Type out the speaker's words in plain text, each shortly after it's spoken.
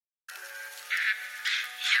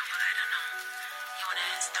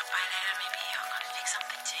by later, maybe I'm gonna take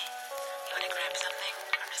something to eat. You wanna grab something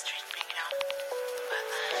from the street, bring it out. But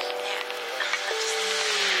yeah, I'm just.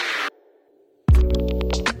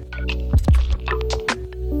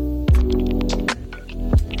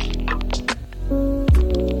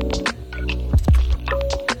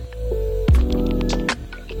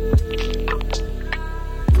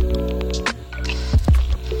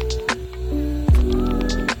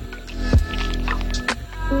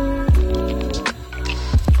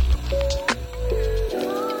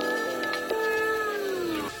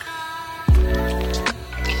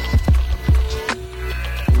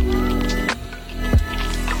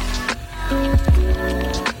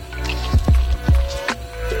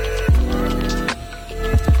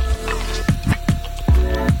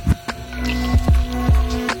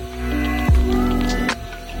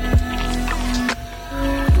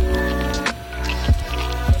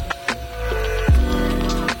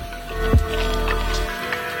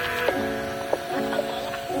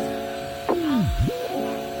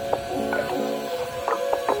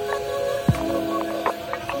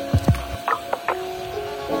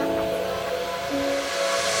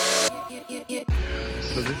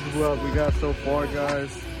 So this is what we got so far,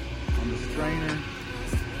 guys. On the strainer,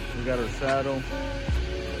 we got our saddle.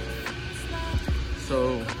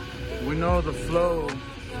 So we know the flow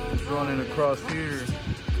is running across here,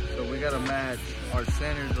 so we gotta match our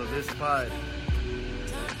centers of this pipe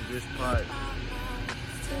to this pipe.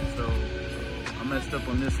 So I messed up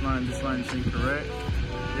on this line. This line is incorrect.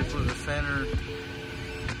 This was the center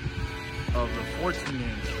of the 14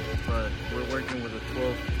 inch, but we're working with a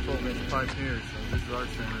 12 inch pipe here, so this is our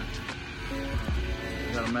center.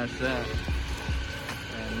 We gotta match that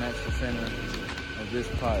and match the center of this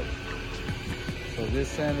pipe. So this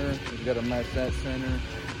center, we gotta match that center,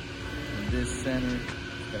 and this center,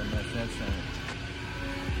 we gotta match that center.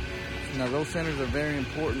 Now those centers are very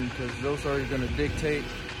important because those are gonna dictate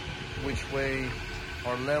which way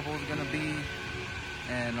our level is gonna be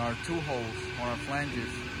and our two holes or our flanges.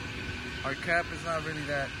 Our cap is not really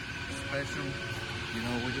that special. You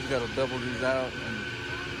know, we just gotta double these out and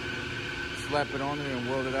slap it on there and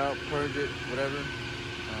weld it out, purge it, whatever.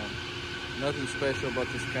 Nothing special about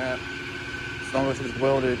this cap. As long as it's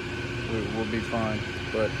welded, we'll be fine.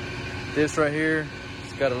 But this right here,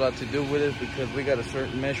 it's got a lot to do with it because we got a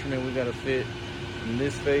certain measurement we gotta fit from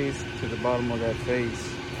this face to the bottom of that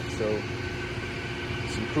face. So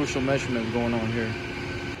some crucial measurements going on here.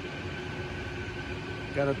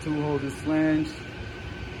 Got a 2-hole this flange,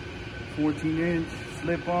 14 inch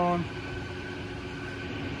slip on.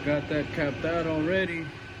 Got that capped out already.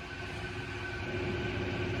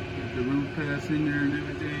 Get the roof pass in there and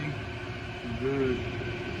everything. Good.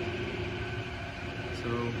 So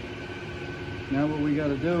now what we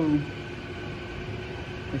gotta do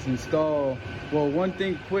is install. Well, one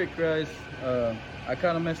thing quick, guys. I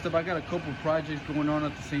kind of messed up. I got a couple projects going on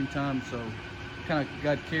at the same time, so kind of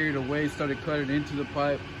got carried away, started cutting into the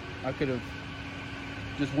pipe. I could have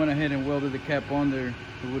just went ahead and welded the cap on there.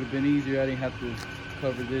 It would have been easier. I didn't have to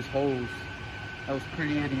cover this holes. That was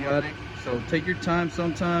pretty idiotic. So take your time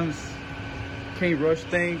sometimes. Can't rush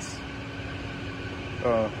things.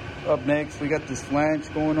 Up next, we got this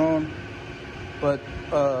flange going on. But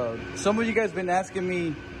some of you guys been asking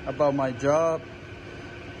me about my job.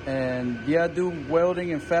 And yeah, I do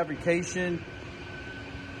welding and fabrication.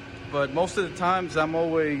 But most of the times I'm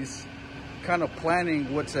always kind of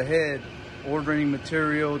planning what's ahead, ordering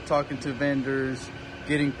material, talking to vendors,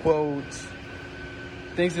 getting quotes,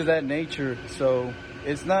 things of that nature. So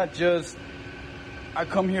it's not just I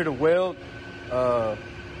come here to weld. I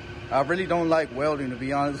really don't like welding, to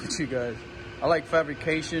be honest with you guys. I like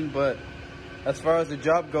fabrication, but as far as the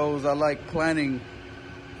job goes, I like planning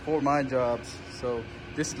for my jobs. So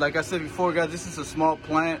this, like I said before, guys, this is a small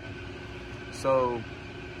plant. So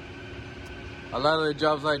a lot of the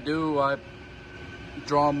jobs I do, I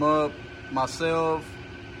draw them up myself,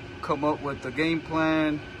 come up with the game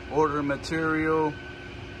plan, order material,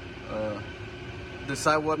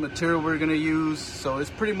 decide what material we're gonna use. So it's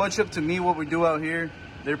pretty much up to me what we do out here.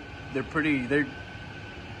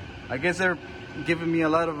 I guess they're giving me a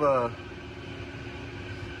lot of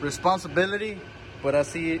responsibility, but I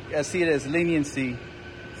see it as leniency.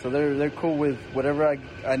 So they're cool with whatever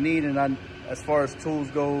I need, and as far as tools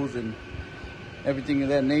goes and everything of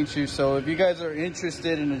that nature. So if you guys are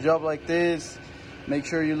interested in a job like this, make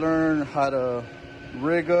sure you learn how to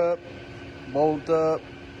rig up, bolt up,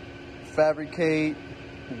 fabricate,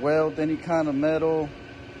 weld any kind of metal,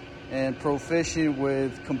 and proficient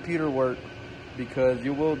with computer work, because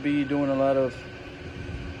you will be doing a lot of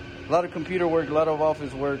computer work, a lot of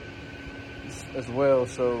office work as well.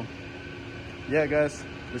 So yeah, guys,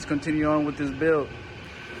 let's continue on with this build.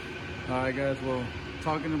 Alright guys, well,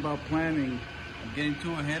 talking about planning, I'm getting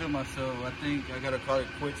too ahead of myself. I think I gotta call it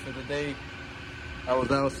quits for the day. I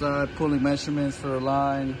was outside pulling measurements for a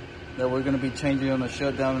line that we're gonna be changing on a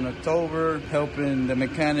shutdown in October, helping the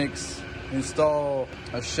mechanics install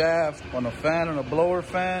a shaft on a fan, on a blower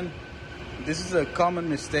fan. This is a common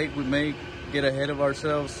mistake we make, get ahead of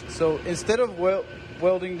ourselves. So instead of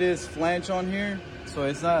welding this flange on here, so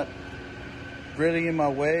it's not really in my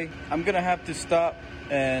way, I'm gonna have to stop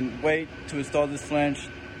and wait to install this flange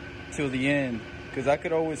till the end, because I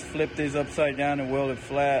could always flip this upside down and weld it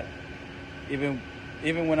flat, even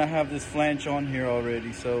when I have this flange on here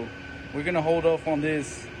already. So we're gonna hold off on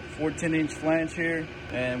this 14-inch flange here,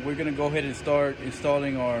 and we're gonna go ahead and start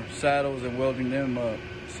installing our saddles and welding them up.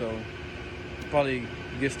 So probably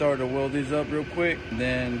get started to weld these up real quick,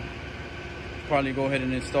 then probably go ahead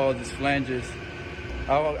and install these flanges.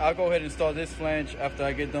 I'll go ahead and install this flange after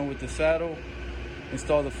I get done with the saddle,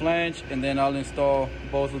 install the flange, and then I'll install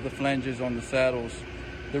both of the flanges on the saddles.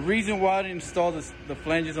 The reason why I didn't install the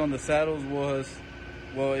flanges on the saddles was,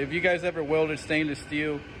 well, if you guys ever welded stainless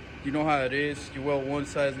steel, you know how it is. You weld one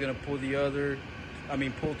side, is gonna pull the other.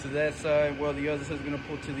 Pull to that side, well, the other side is gonna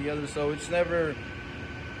pull to the other. So it's never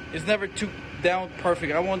too down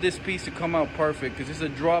perfect. I want this piece to come out perfect because it's a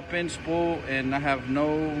drop-in spool, and I have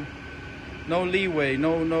no leeway,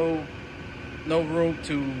 no room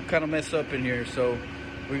to kind of mess up in here. So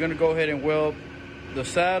we're gonna go ahead and weld the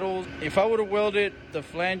saddles. If I would have welded the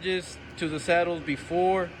flanges to the saddles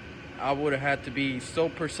before, I would have had to be so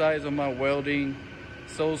precise on my welding,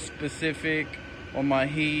 so specific on my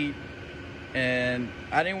heat, and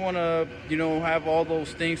I didn't want to, have all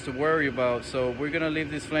those things to worry about. So we're gonna leave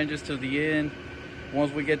these flanges to the end.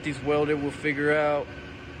 Once we get these welded, we'll figure out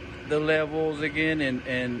the levels again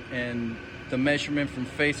and the measurement from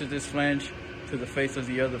face of this flange to the face of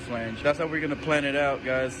the other flange. That's how we're gonna plan it out,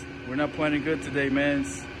 guys. We're not planning good today, man.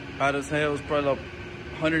 It's hot as hell. It's probably like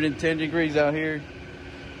 110 degrees out here.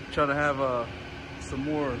 Try to have some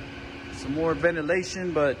more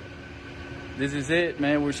ventilation, but this is it,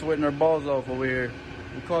 man. We're sweating our balls off over here.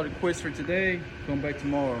 We called it quits for today. Come back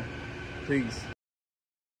tomorrow. Peace.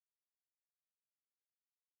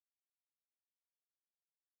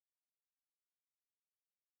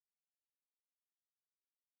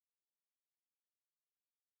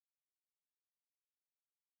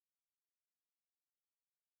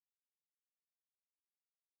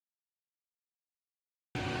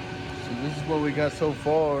 So this is what we got so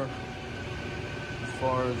far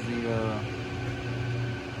as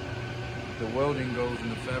the welding goes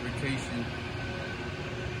and the fabrication.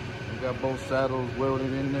 We got both saddles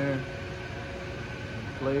welded in there, in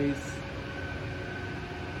place.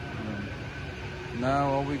 Now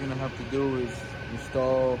all we're gonna have to do is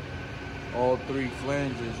install all three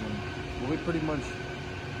flanges, and we'll be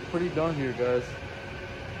pretty done here, guys.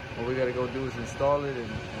 All we gotta go do is install it, and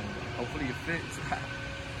hopefully it fits.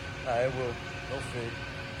 It will. It'll fit.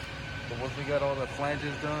 But once we got all the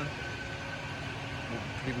flanges done,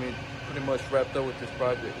 we're pretty much wrapped up with this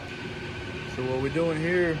project. So what we're doing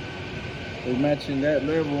here is matching that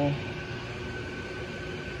level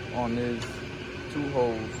on these two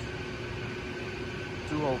hole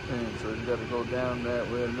pins. So you got to go down that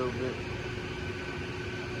way a little bit.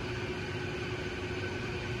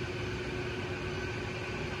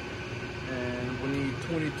 And we need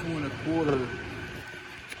 22¼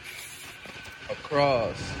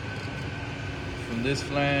 across from this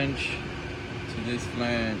flange to this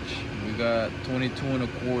flange. We got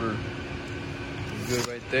 22¼ good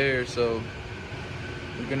right there. So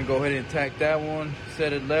we're gonna go ahead and tack that one,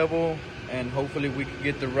 set it level, and hopefully we can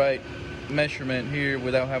get the right measurement here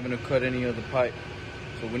without having to cut any of the pipe.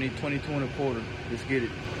 So we need 22¼ let's get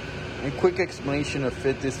it. And quick explanation of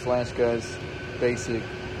fit this flange, guys. Basic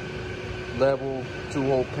level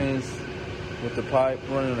 2-hole pins with the pipe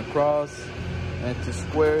running across. And to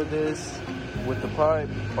square this with the pipe,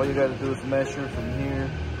 all you gotta do is measure from here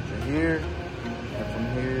to here and from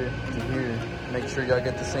here to here. Make sure y'all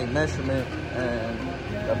get the same measurement, and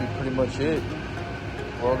that'll be pretty much it.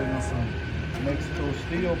 Welding on some Mexico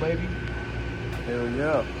steel, baby. Hell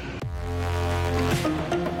yeah.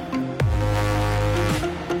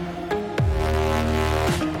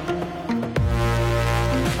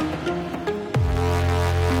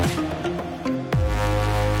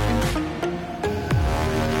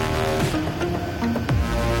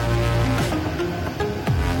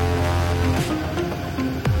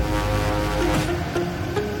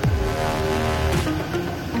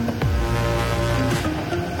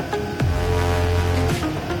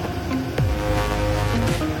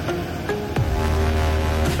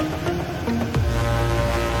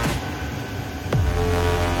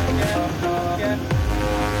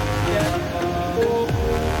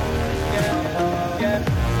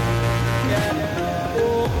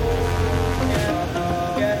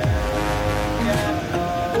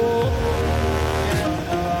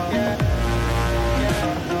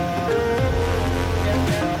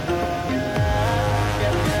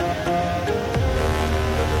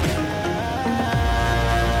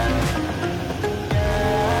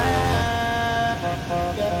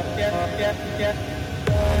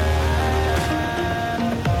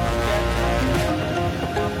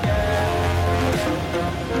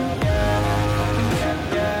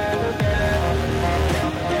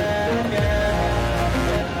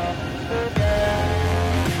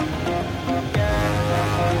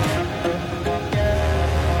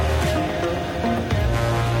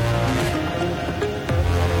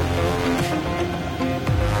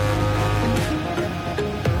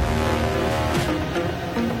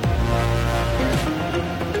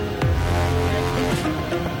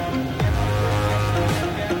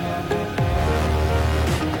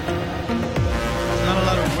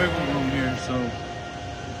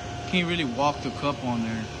 can't really walk the cup on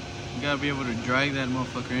there. You gotta be able to drag that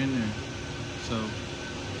motherfucker in there. So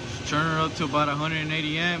just turn her up to about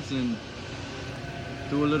 180 amps and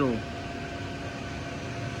do a little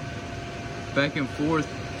back and forth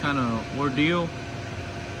kind of ordeal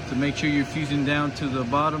to make sure you're fusing down to the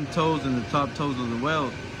bottom toes and the top toes of the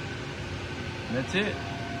weld. And that's it.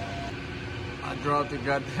 I dropped the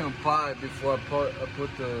goddamn pipe before I put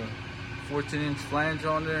the 14-inch flange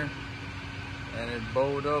on there, and it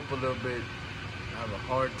bowed up a little bit. I have a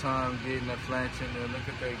hard time getting that flange in there. Look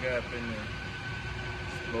at that gap in there.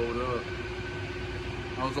 It's bowed up.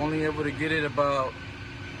 I was only able to get it about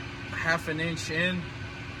half an inch in.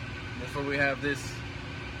 That's why we have this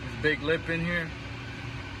big lip in here.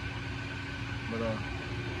 But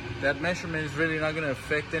that measurement is really not going to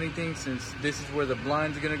affect anything, since this is where the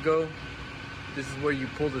blind's going to go. This is where you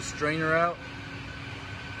pull the strainer out.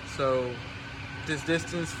 So this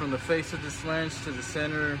distance from the face of this flange to the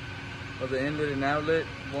center of the inlet and outlet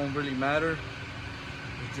won't really matter.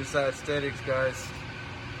 It's just aesthetics, guys.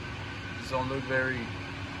 It just don't look very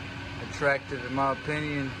attractive in my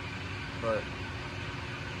opinion, but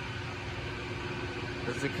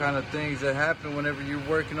that's the kind of things that happen whenever you're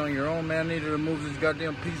working on your own, man. I needed to remove this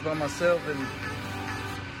goddamn piece by myself, and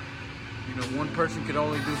you know, one person can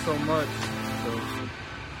only do so much. So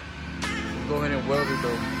we'll go ahead and weld it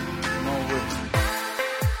though. Come on with it.